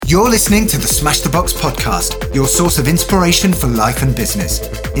You're listening to the Smash the Box podcast, your source of inspiration for life and business.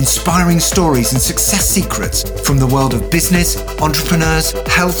 Inspiring stories and success secrets from the world of business, entrepreneurs,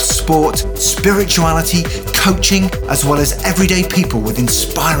 health, sport, spirituality, coaching, as well as everyday people with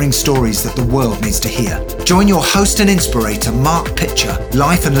inspiring stories that the world needs to hear. Join your host and inspirator, Mark Pitcher,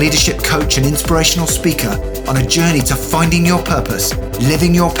 life and leadership coach and inspirational speaker, on a journey to finding your purpose,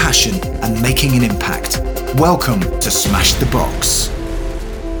 living your passion, and making an impact. Welcome to Smash the Box.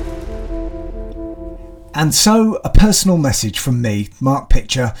 And so, a personal message from me, Mark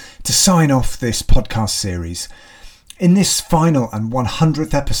Pitcher, to sign off this podcast series. In this final and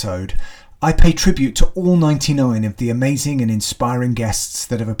 100th episode, I pay tribute to all 99 of the amazing and inspiring guests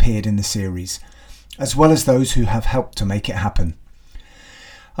that have appeared in the series, as well as those who have helped to make it happen.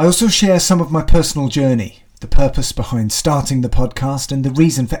 I also share some of my personal journey, the purpose behind starting the podcast and the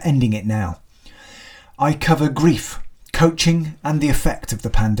reason for ending it now. I cover grief, coaching, and the effect of the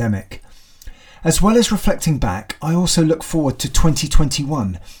pandemic. As well as reflecting back, I also look forward to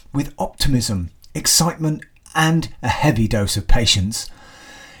 2021 with optimism, excitement, and a heavy dose of patience.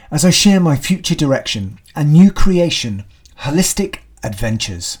 As I share my future direction and new creation, Holistic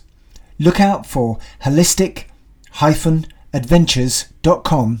Adventures. Look out for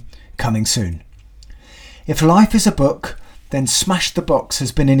holistic-adventures.com coming soon. If life is a book, then Smash the Box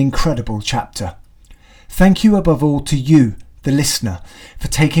has been an incredible chapter. Thank you above all to you, the listener, for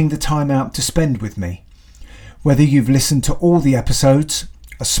taking the time out to spend with me. Whether you've listened to all the episodes,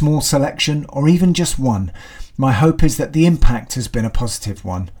 a small selection, or even just one, my hope is that the impact has been a positive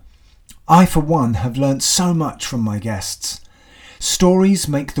one. I, for one, have learnt so much from my guests. Stories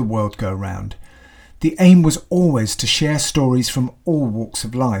make the world go round. The aim was always to share stories from all walks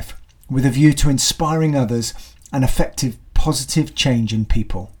of life, with a view to inspiring others and effective positive change in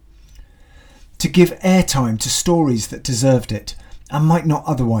people. To give airtime to stories that deserved it and might not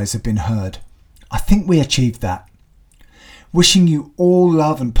otherwise have been heard. I think we achieved that. Wishing you all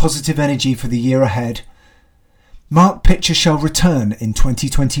love and positive energy for the year ahead. Mark Pitcher shall return in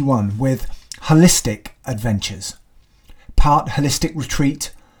 2021 with Holistic Adventures. Part holistic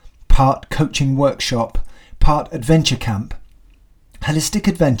retreat, part coaching workshop, part adventure camp. Holistic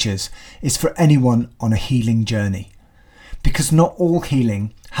Adventures is for anyone on a healing journey, because not all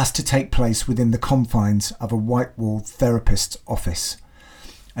healing has to take place within the confines of a white-walled therapist's office.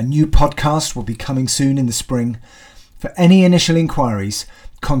 A new podcast will be coming soon in the spring. For any initial inquiries,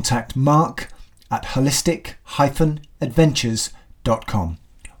 contact Mark at holistic-adventures.com.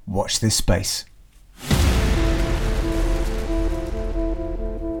 Watch this space.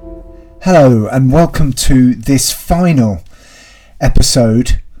 Hello and welcome to this final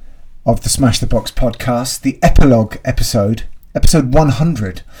episode of the Smash the Box podcast, the epilogue episode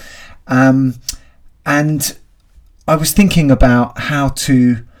 100. And I was thinking about how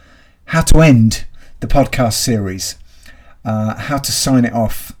to end the podcast series, how to sign it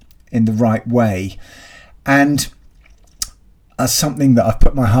off in the right way. And as something that I've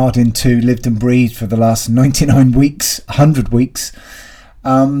put my heart into, lived and breathed for the last 99 weeks, 100 weeks.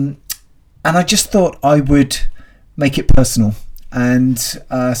 And I just thought I would make it personal and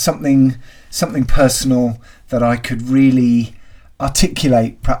something personal that I could really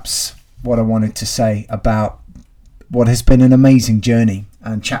articulate perhaps what I wanted to say about what has been an amazing journey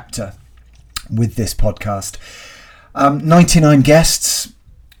and chapter with this podcast. 99 guests,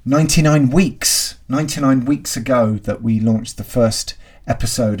 99 weeks ago that we launched the first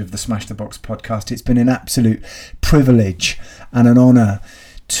episode of the Smash the Box podcast. It's been an absolute privilege and an honour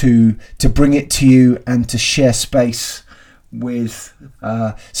to bring it to you and to share space with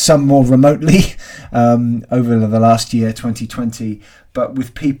some more remotely over the last year, 2020, but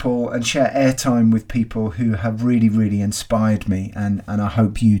with people, and share airtime with people who have really, really inspired me, and I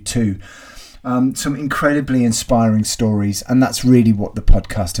hope you too. Some incredibly inspiring stories, and that's really what the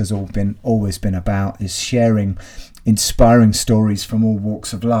podcast has always been about, is sharing inspiring stories from all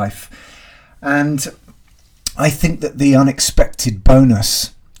walks of life. And I think that the unexpected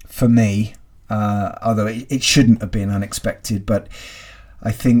bonus for me, although it shouldn't have been unexpected, but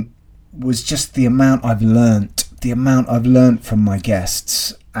I think was just the amount I've learnt from my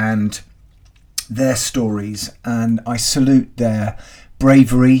guests and their stories. And I salute their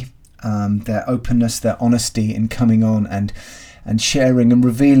bravery, their openness, their honesty in coming on and sharing and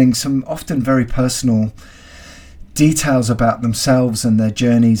revealing some often very personal details about themselves and their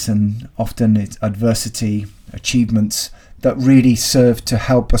journeys, and often it's adversity, achievements that really serve to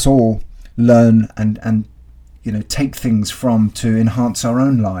help us all learn and take things from to enhance our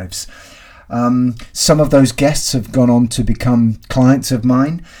own lives. Some of those guests have gone on to become clients of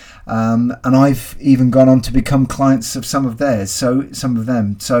mine, and I've even gone on to become clients of some of them.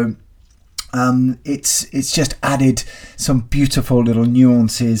 So it's just added some beautiful little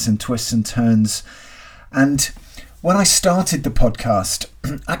nuances and twists and turns. And when I started the podcast,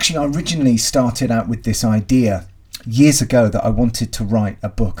 actually I originally started out with this idea years ago that I wanted to write a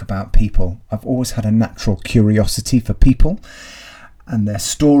book about people. I've always had a natural curiosity for people and their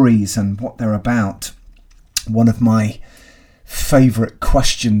stories and what they're about. One of my favourite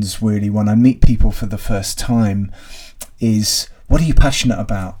questions really when I meet people for the first time is, what are you passionate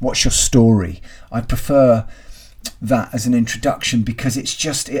about? What's your story? I prefer that as an introduction because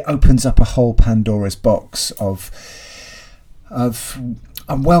it opens up a whole Pandora's box of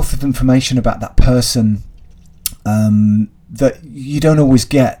a wealth of information about that person that you don't always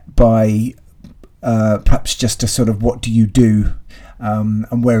get by perhaps just a sort of what do you do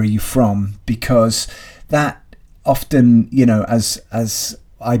and where are you from, because that often, as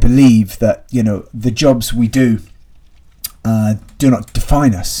I believe that, the jobs we do do not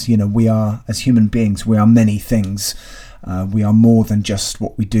define us. We are, as human beings, we are many things. We are more than just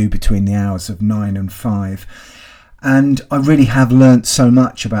what we do between the hours of 9 and 5. And I really have learnt so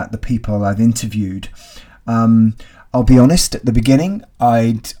much about the people I've interviewed. I'll be honest, at the beginning,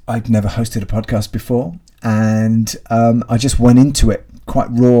 I'd never hosted a podcast before, and I just went into it quite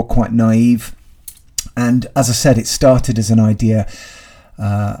raw, quite naive. And as I said, it started as an idea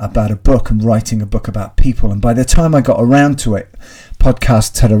about a book and writing a book about people. And by the time I got around to it,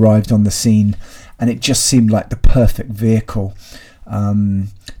 podcasts had arrived on the scene, and it just seemed like the perfect vehicle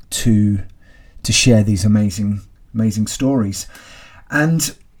to share these amazing stories.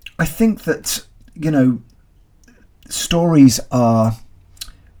 And I think that, stories are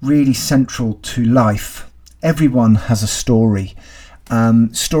really central to life. Everyone has a story.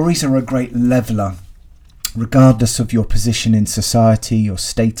 Stories are a great leveler, regardless of your position in society, your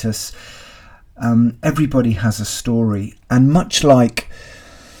status. Everybody has a story. And much like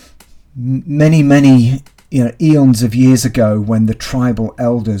many eons of years ago, when the tribal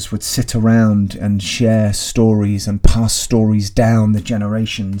elders would sit around and share stories and pass stories down the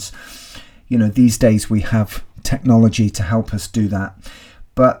generations, these days we have technology to help us do that.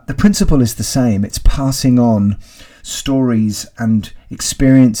 But the principle is the same. It's passing on stories and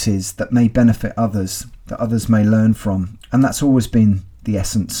experiences that may benefit others, that others may learn from. And that's always been the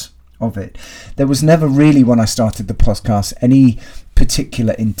essence of it. There was never really, when I started the podcast, any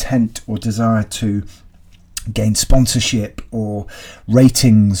particular intent or desire to gain sponsorship or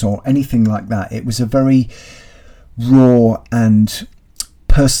ratings or anything like that. It was a very raw and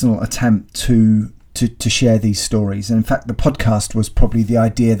personal attempt to share these stories. And in fact, the podcast was probably the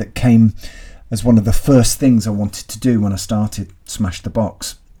idea that came as one of the first things I wanted to do when I started Smash the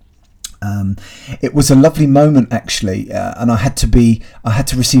Box. It was a lovely moment actually, and I had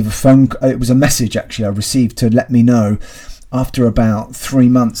to receive a phone. It was a message actually I received to let me know after about 3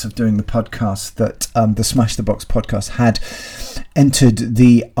 months of doing the podcast that the Smash the Box podcast had entered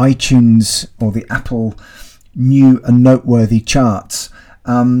the iTunes or the Apple new and noteworthy charts,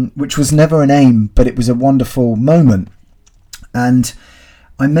 which was never an aim, but it was a wonderful moment. And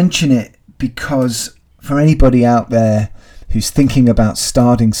I mention it because for anybody out there who's thinking about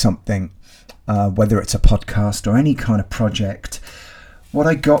starting something, whether it's a podcast or any kind of project, what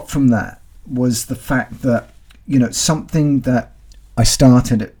I got from that was the fact that, something that I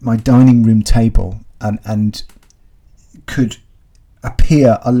started at my dining room table and could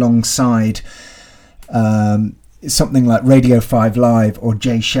appear alongside something like Radio 5 Live or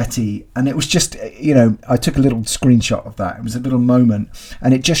Jay Shetty, and it was just, I took a little screenshot of that. It was a little moment,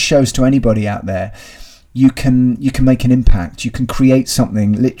 and it just shows to anybody out there, you can make an impact. You can create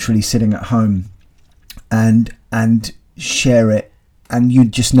something literally sitting at home and share it, and you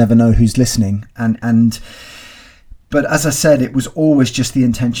just never know who's listening. But as I said, it was always just the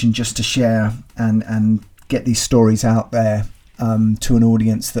intention just to share and get these stories out there to an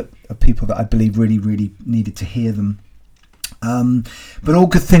audience of people that I believe really, really needed to hear them. But all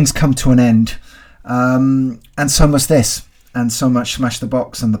good things come to an end, and so must this, and so much Smash the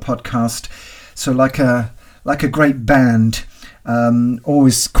Box and the podcast. So like a great band,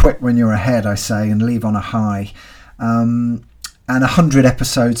 always quit when you're ahead, I say, and leave on a high. And 100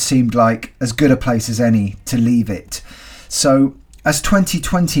 episodes seemed like as good a place as any to leave it. So as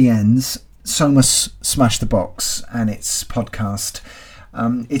 2020 ends, so must Smash the Box and its podcast.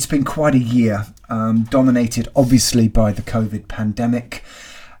 It's been quite a year, dominated obviously by the COVID pandemic,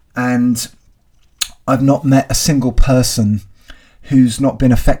 and I've not met a single person who's not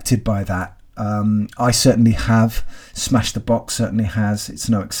been affected by that. I certainly have. Smash the Box certainly has. It's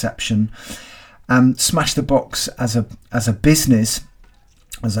no exception. Smash the Box as a business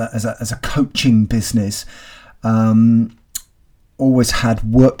as a coaching business, always had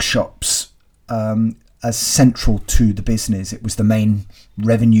workshops as central to the business. It was the main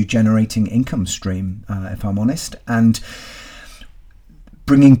revenue generating income stream, if I'm honest, and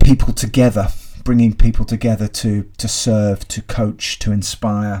bringing people together to serve, to coach, to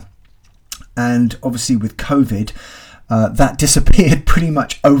inspire. And obviously with COVID, that disappeared pretty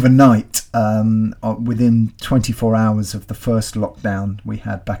much overnight, within 24 hours of the first lockdown we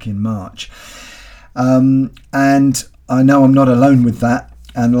had back in March. And I know I'm not alone with that.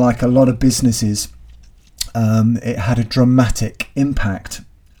 And like a lot of businesses, it had a dramatic impact.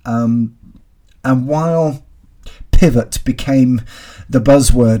 And while pivot became the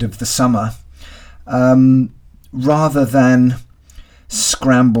buzzword of the summer, rather than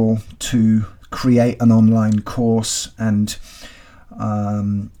scramble to create an online course and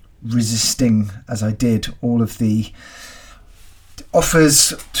resisting, as I did, all of the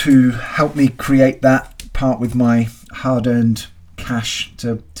offers to help me create that, part with my hard-earned cash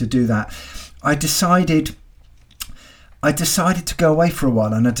to do that, I decided to go away for a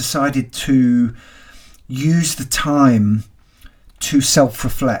while, and I decided to use the time to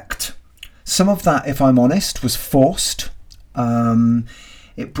self-reflect. Some of that, if I'm honest, was forced.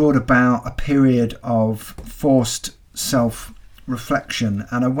 It brought about a period of forced self-reflection,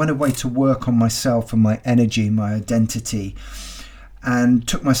 and I went away to work on myself and my energy, my identity, and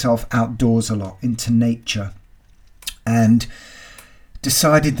took myself outdoors a lot, into nature, and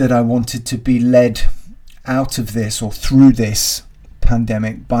decided that I wanted to be led out of this or through this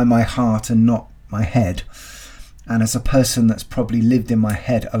pandemic by my heart and not my head. And as a person that's probably lived in my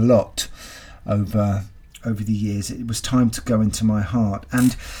head a lot over the years, it was time to go into my heart.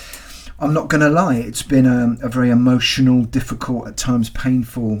 And I'm not going to lie, it's been a very emotional, difficult, at times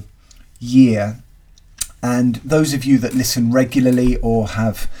painful year. And those of you that listen regularly or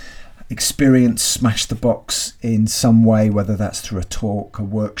have experienced Smash the Box in some way, whether that's through a talk, a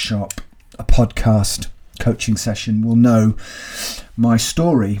workshop, a podcast, coaching session, will know my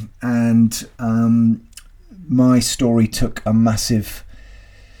story. And my story took a massive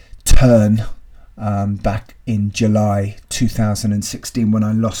turn back in July 2016 when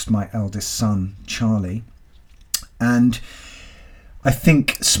I lost my eldest son, Charlie. And I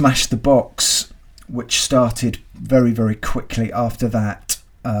think Smash the Box, which started very, very quickly after that,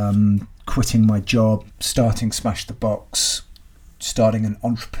 quitting my job, starting Smash the Box, starting an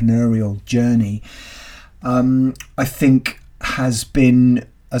entrepreneurial journey, I think has been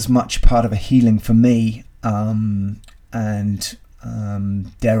as much part of a healing for me, and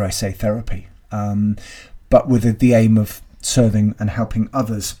dare I say therapy, but with the aim of serving and helping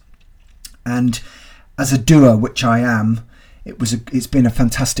others. And as a doer, which I am, it's been a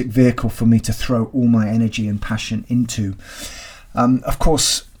fantastic vehicle for me to throw all my energy and passion into. Of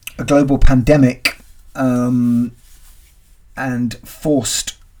course, a global pandemic and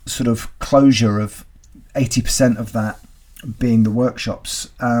forced sort of closure of 80% of that being the workshops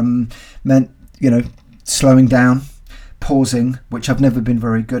meant, slowing down, pausing, which I've never been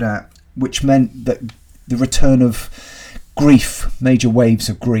very good at, which meant that the return of grief, major waves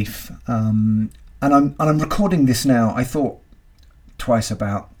of grief. And I'm recording this now. I thought twice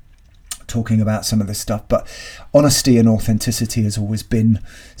about talking about some of this stuff, but honesty and authenticity has always been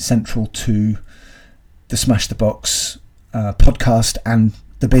central to the Smash the Box podcast and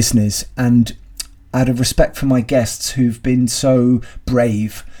the business. And out of respect for my guests who've been so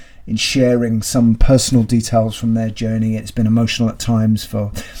brave in sharing some personal details from their journey, it's been emotional at times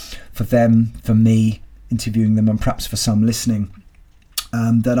for them, for me interviewing them, and perhaps for some listening,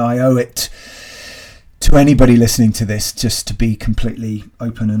 that I owe it to anybody listening to this just to be completely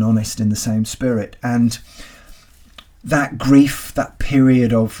open and honest in the same spirit. And that grief, that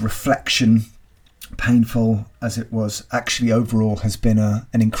period of reflection, painful as it was, actually overall has been an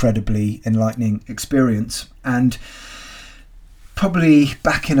incredibly enlightening experience. And probably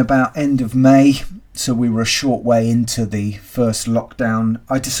back in about end of May, so we were a short way into the first lockdown,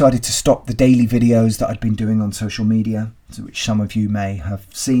 I decided to stop the daily videos that I'd been doing on social media, which some of you may have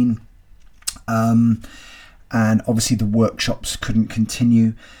seen. And obviously the workshops couldn't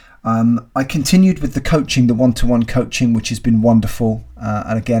continue. I continued with the coaching, the one-to-one coaching, which has been wonderful,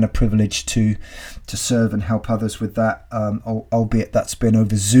 and again a privilege to serve and help others with that, albeit that's been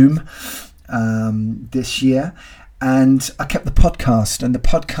over Zoom this year. And I kept the podcast, and the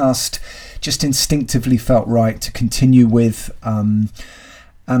podcast just instinctively felt right to continue with, and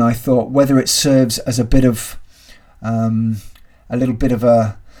I thought whether it serves as a bit of a little bit of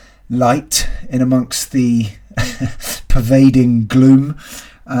a light in amongst the pervading gloom,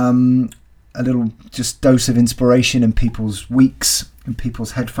 a little just dose of inspiration in people's weeks in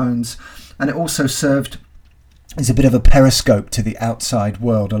people's headphones, and it also served as a bit of a periscope to the outside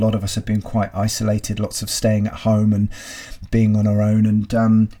world. A lot of us have been quite isolated, lots of staying at home and being on our own, and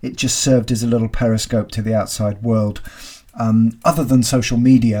it just served as a little periscope to the outside world, other than social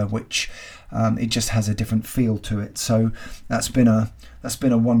media, which it just has a different feel to it. So that's been a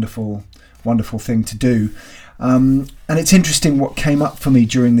wonderful thing to do. And it's interesting what came up for me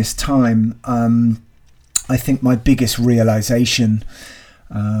during this time. I think my biggest realization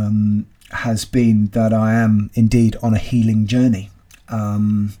has been that I am indeed on a healing journey.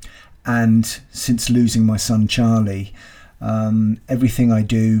 And since losing my son Charlie, everything I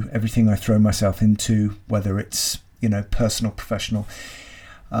do, everything I throw myself into, whether it's personal, professional,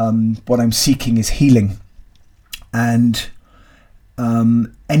 what I'm seeking is healing. And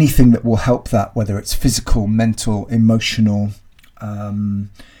anything that will help that, whether it's physical, mental, emotional,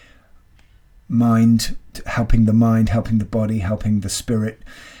 mind, helping the body, helping the spirit,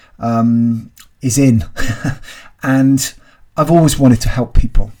 is in. And I've always wanted to help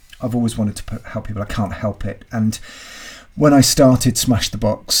people. I can't help it. And when I started Smash the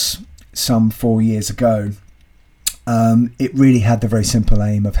Box some 4 years ago, it really had the very simple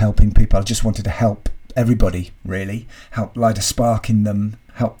aim of helping people. I just wanted to help everybody, really, help light a spark in them,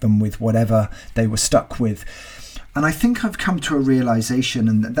 help them with whatever they were stuck with. And I think I've come to a realization,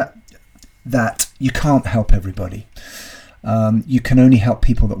 and that you can't help everybody. You can only help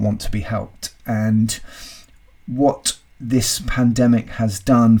people that want to be helped. And what this pandemic has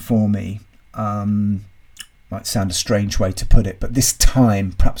done for me, might sound a strange way to put it, but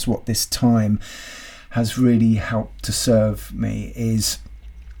perhaps what this time has really helped to serve me is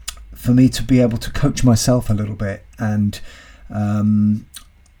for me to be able to coach myself a little bit. And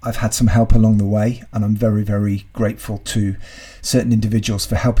I've had some help along the way, and I'm very, very grateful to certain individuals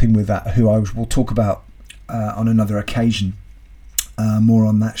for helping with that, who I will talk about on another occasion. More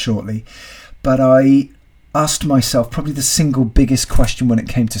on that shortly. But I asked myself probably the single biggest question when it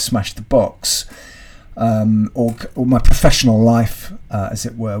came to Smash the Box, or my professional life, as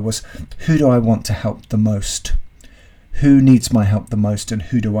it were, was who do I want to help the most? Who needs my help the most, and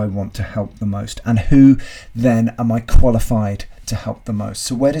who do I want to help the most? And who then am I qualified to help the most?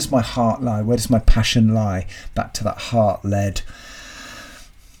 So where does my heart lie? Where does my passion lie? Back to that heart-led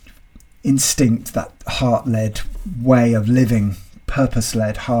instinct, that heart-led way of living,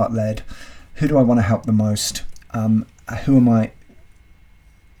 purpose-led, heart-led. Who do I want to help the most? Who am I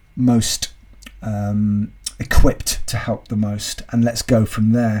most equipped to help the most? And let's go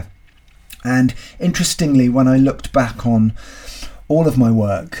from there. And interestingly, when I looked back on all of my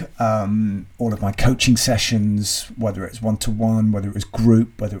work, all of my coaching sessions, whether it's one-to-one, whether it was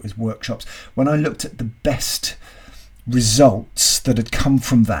group, whether it was workshops, when I looked at the best results that had come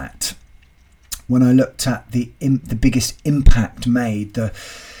from that, when I looked at the biggest impact made, the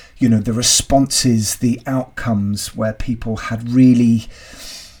responses, the outcomes where people had really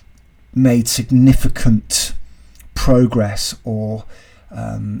made significant progress or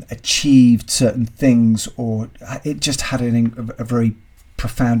achieved certain things, or it just had a very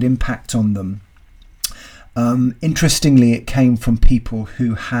profound impact on them. Interestingly, it came from people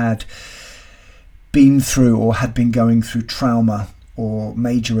who had been through or had been going through trauma or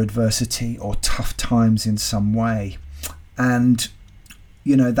major adversity or tough times in some way. And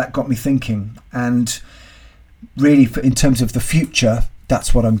that got me thinking, and really in terms of the future,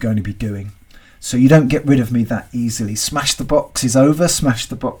 that's what I'm going to be doing. So you don't get rid of me that easily. Smash the Box is over, Smash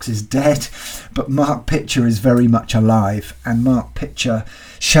the Box is dead, but Mark Pitcher is very much alive, and Mark Pitcher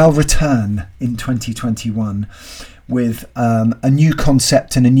shall return in 2021 with a new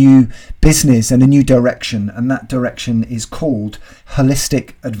concept and a new business and a new direction, and that direction is called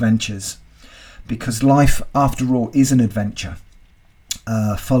Holistic Adventures, because life, after all, is an adventure.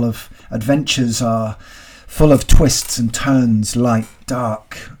 Adventures are full of twists and turns, light,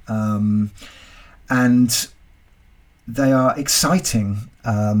 dark, and they are exciting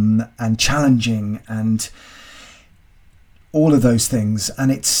and challenging and all of those things.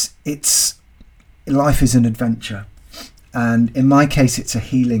 And it's life is an adventure, and in my case, it's a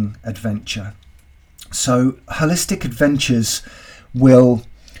healing adventure. So Holistic Adventures will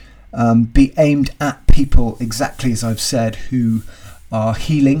be aimed at people, exactly as I've said, who are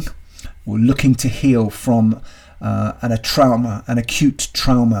healing or looking to heal from an acute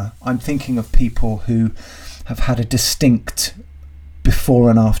trauma. I'm thinking of people who have had a distinct before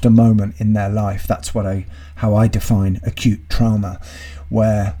and after moment in their life. That's how I define acute trauma,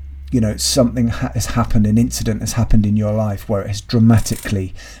 where something has happened, an incident has happened in your life where it has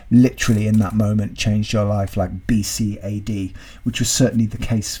dramatically, literally in that moment, changed your life, like BC AD, which was certainly the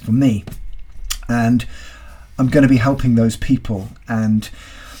case for me. And I'm going to be helping those people, and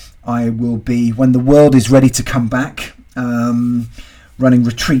I will be, when the world is ready to come back, running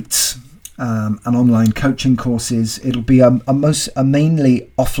retreats and online coaching courses. It'll be a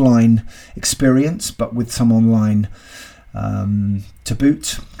mainly offline experience, but with some online to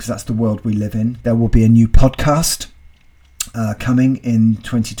boot, because that's the world we live in. There will be a new podcast coming in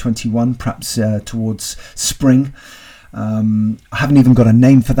 2021, perhaps towards spring. I haven't even got a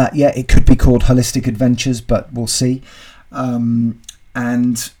name for that yet. It could be called Holistic Adventures, but we'll see.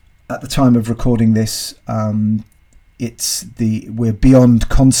 And at the time of recording this, we're beyond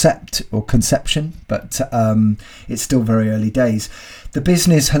concept or conception, but it's still very early days. The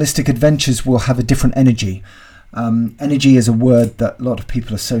business Holistic Adventures will have a different energy. Energy is a word that a lot of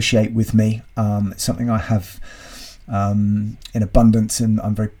people associate with me. It's something I have in abundance, and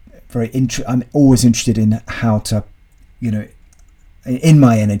I'm I'm always interested in how to, in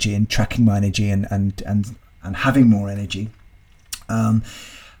my energy and tracking my energy and having more energy.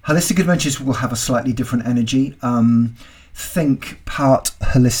 Holistic Adventures will have a slightly different energy. Think part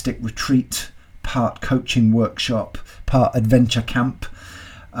holistic retreat, part coaching workshop, part adventure camp,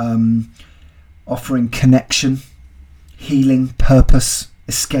 offering connection, healing, purpose,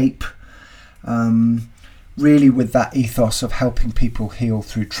 escape, really with that ethos of helping people heal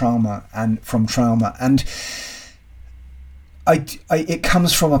through trauma and from trauma. And it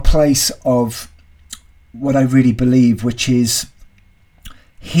comes from a place of what I really believe, which is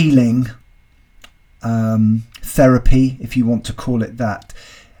healing, therapy, if you want to call it that,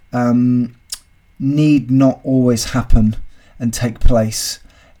 need not always happen and take place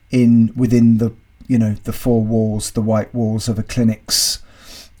within the four walls, the white walls of a clinic's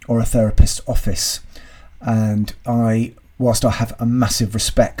or a therapist's office. And whilst I have a massive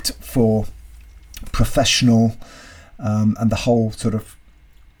respect for professional and the whole sort of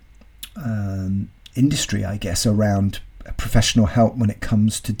industry, I guess, around professional help when it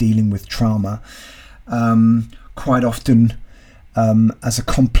comes to dealing with trauma, quite often as a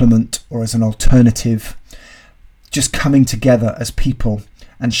complement or as an alternative, just coming together as people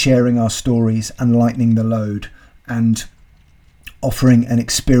and sharing our stories and lightening the load and offering an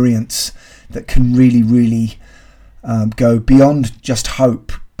experience that can really, really go beyond just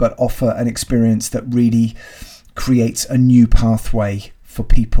hope, but offer an experience that really creates a new pathway for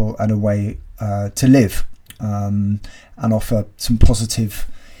people and a way to live, and offer some positive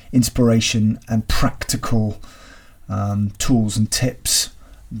inspiration and practical tools and tips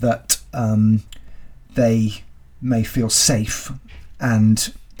that they may feel safe,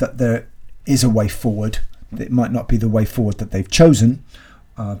 and that there is a way forward. It might not be the way forward that they've chosen,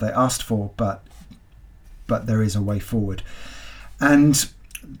 they asked for, but there is a way forward. And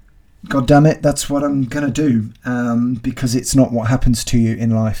God damn it, that's what I'm going to do, because it's not what happens to you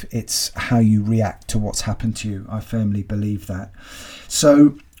in life, it's how you react to what's happened to you. I firmly believe that.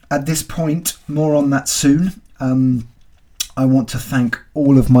 So at this point, more on that soon. I want to thank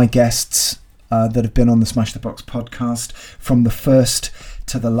all of my guests that have been on the Smash the Box podcast, from the first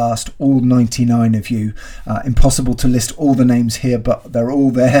to the last, all 99 of you. Impossible to list all the names here, but they're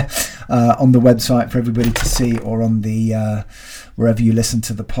all there on the website for everybody to see, or on the wherever you listen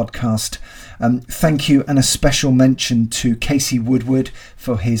to the podcast. Thank you, and a special mention to Casey Woodward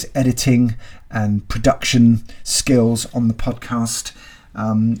for his editing and production skills on the podcast,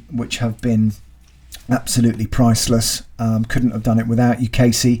 which have been absolutely priceless. Couldn't have done it without you,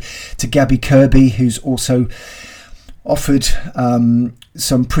 Casey. To Gabby Kirby, who's also offered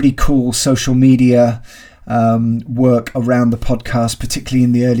some pretty cool social media work around the podcast, particularly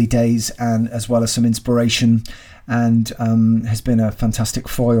in the early days, and as well as some inspiration, and has been a fantastic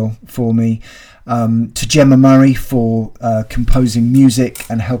foil for me. To Gemma Murray for composing music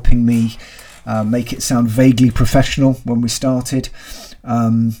and helping me make it sound vaguely professional when we started.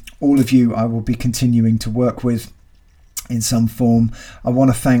 All of you I will be continuing to work with in some form. I want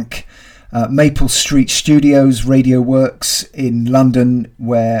to thank Maple Street Studios, Radio Works in London,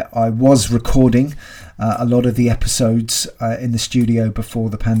 where I was recording a lot of the episodes in the studio before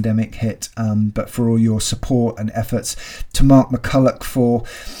the pandemic hit, but for all your support and efforts. To Mark McCulloch for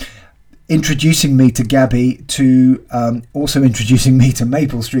introducing me to Gabby, to also introducing me to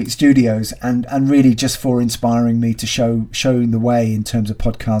Maple Street Studios, and really just for inspiring me to showing the way in terms of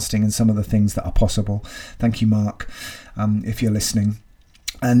podcasting and some of the things that are possible. Thank you, Mark, if you're listening.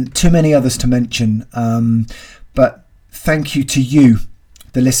 And too many others to mention, but thank you to you,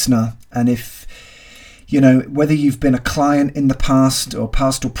 the listener. And if, whether you've been a client in the past or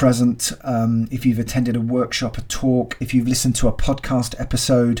present, if you've attended a workshop, a talk, if you've listened to a podcast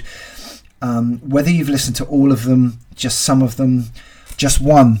episode, whether you've listened to all of them, just some of them, just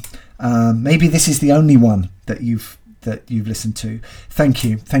one, maybe this is the only one that you've listened to. Thank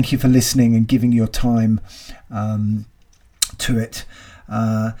you for listening and giving your time to it.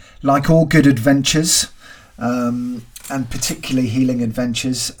 Like all good adventures, and particularly healing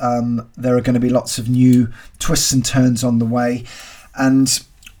adventures, there are going to be lots of new twists and turns on the way, and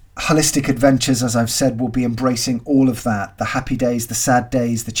Holistic Adventures, as I've said, will be embracing all of that, the happy days, the sad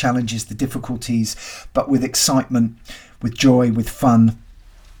days, the challenges, the difficulties, but with excitement, with joy, with fun,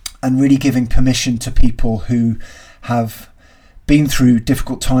 and really giving permission to people who have been through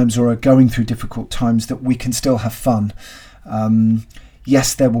difficult times or are going through difficult times that we can still have fun.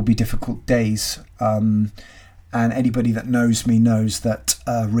 Yes, there will be difficult days, and anybody that knows me knows that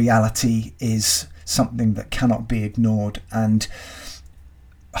reality is something that cannot be ignored, and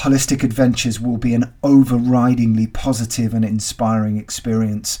Holistic Adventures will be an overridingly positive and inspiring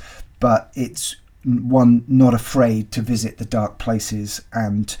experience, but it's one not afraid to visit the dark places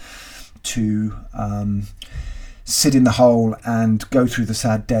and to sit in the hole and go through the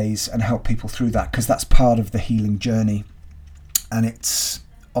sad days and help people through that, because that's part of the healing journey, and it's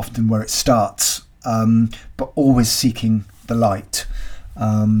often where it starts, but always seeking the light.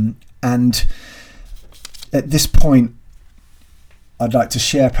 And at this point, I'd like to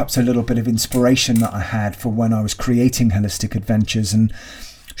share perhaps a little bit of inspiration that I had for when I was creating Holistic Adventures. And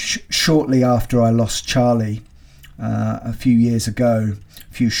shortly after I lost Charlie a few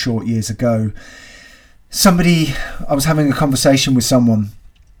short years ago, I was having a conversation with someone,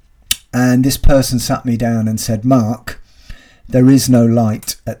 and this person sat me down and said, "Mark, there is no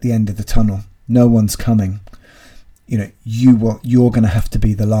light at the end of the tunnel. No one's coming. You're going to have to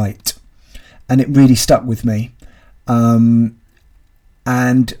be the light." And it really stuck with me.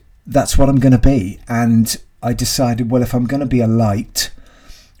 And that's what I'm going to be. And I decided, well, if I'm going to be a light,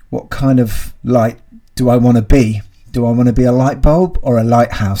 what kind of light do I want to be? Do I want to be a light bulb or a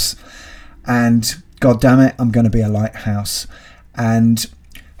lighthouse? And God damn it, I'm going to be a lighthouse. And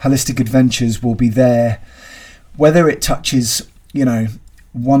Holistic Adventures will be there, whether it touches,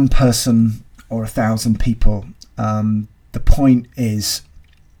 one person or 1,000 people. The point is,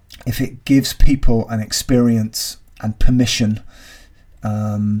 if it gives people an experience and permission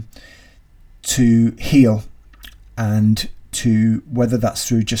to heal, and to, whether that's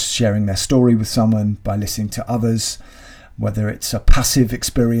through just sharing their story with someone, by listening to others, whether it's a passive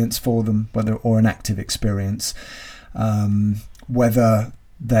experience for them, or an active experience, whether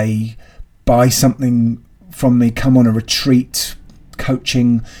they buy something from me, come on a retreat,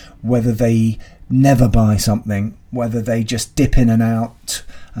 coaching, whether they never buy something, whether they just dip in and out,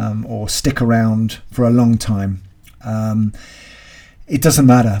 or stick around for a long time. It doesn't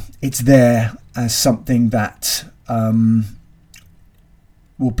matter. It's there as something that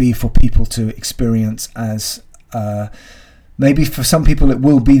will be for people to experience as, maybe for some people it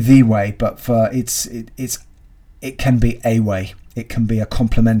will be the way, but it can be a way. It can be a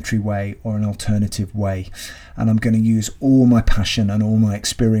complementary way or an alternative way. And I'm going to use all my passion and all my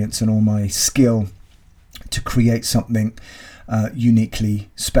experience and all my skill to create something uniquely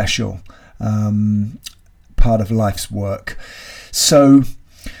special, part of life's work. So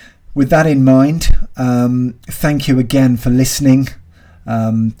with that in mind, thank you again for listening.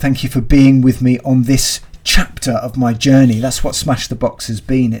 Thank you for being with me on this chapter of my journey. That's what Smash the Box has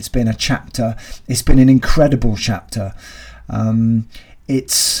been. It's been a chapter. It's been an incredible chapter. But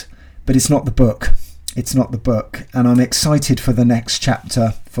it's not the book. It's not the book. And I'm excited for the next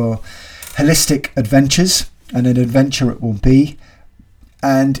chapter, for Holistic Adventures, and an adventure it will be.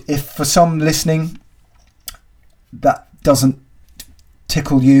 And if for some listening that doesn't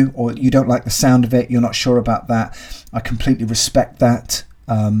tickle you, or you don't like the sound of it, you're not sure about that, I completely respect that.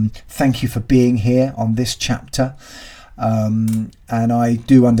 Thank you for being here on this chapter. And I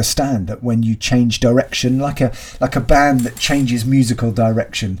do understand that when you change direction, like a band that changes musical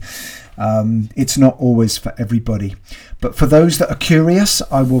direction, it's not always for everybody. But for those that are curious,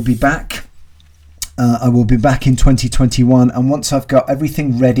 I will be back. I will be back in 2021, and once I've got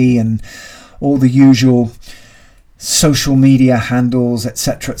everything ready and all the usual social media handles,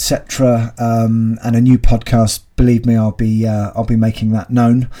 etc., and a new podcast, believe me, I'll be making that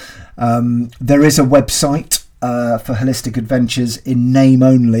known. There is a website for Holistic Adventures in name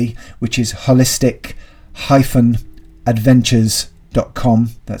only, which is holistic-adventures.com.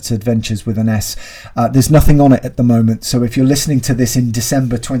 That's adventures with an S. There's nothing on it at the moment, so if you're listening to this in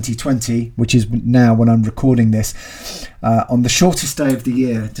December 2020, which is now when I'm recording this, on the shortest day of the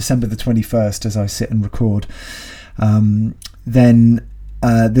year, December the 21st, as I sit and record, then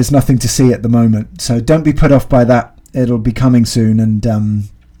there's nothing to see at the moment. So don't be put off by that. It'll be coming soon, and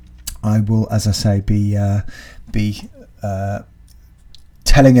I will, as I say, be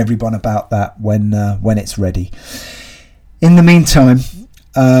telling everyone about that when it's ready. In the meantime,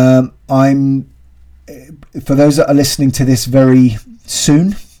 for those that are listening to this very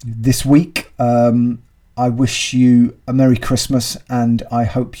soon, this week, I wish you a Merry Christmas, and I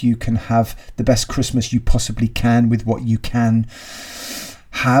hope you can have the best Christmas you possibly can with what you can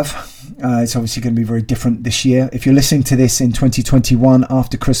have. It's obviously going to be very different this year. If you're listening to this in 2021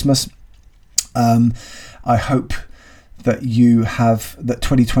 after Christmas, I hope that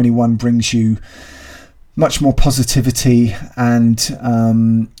 2021 brings you much more positivity and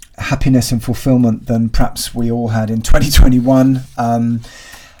happiness and fulfillment than perhaps we all had in 2021.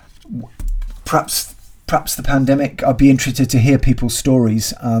 Perhaps the pandemic. I'd be interested to hear people's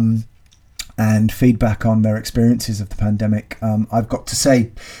stories and feedback on their experiences of the pandemic. I've got to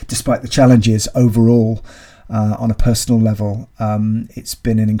say, despite the challenges overall, on a personal level, it's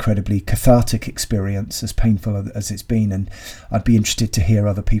been an incredibly cathartic experience, as painful as it's been, and I'd be interested to hear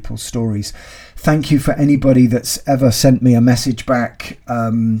other people's stories. Thank you for anybody that's ever sent me a message back,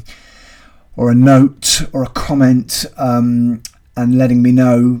 or a note or a comment, and letting me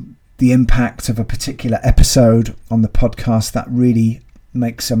know the impact of a particular episode on the podcast. That really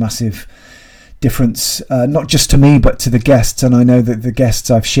makes a massive difference, not just to me but to the guests, and I know that the guests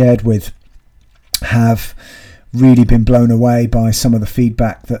I've shared with have really been blown away by some of the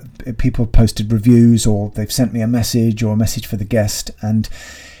feedback that people have posted, reviews, or they've sent me a message or a message for the guest. And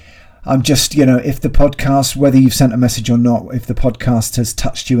I'm just, if the podcast, whether you've sent a message or not, if the podcast has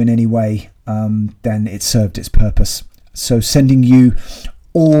touched you in any way, then it's served its purpose. So sending you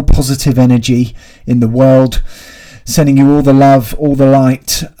all positive energy in the world, sending you all the love, all the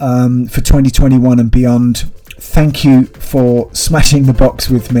light for 2021 and beyond. Thank you for smashing the box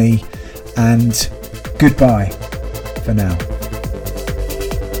with me, and goodbye for now.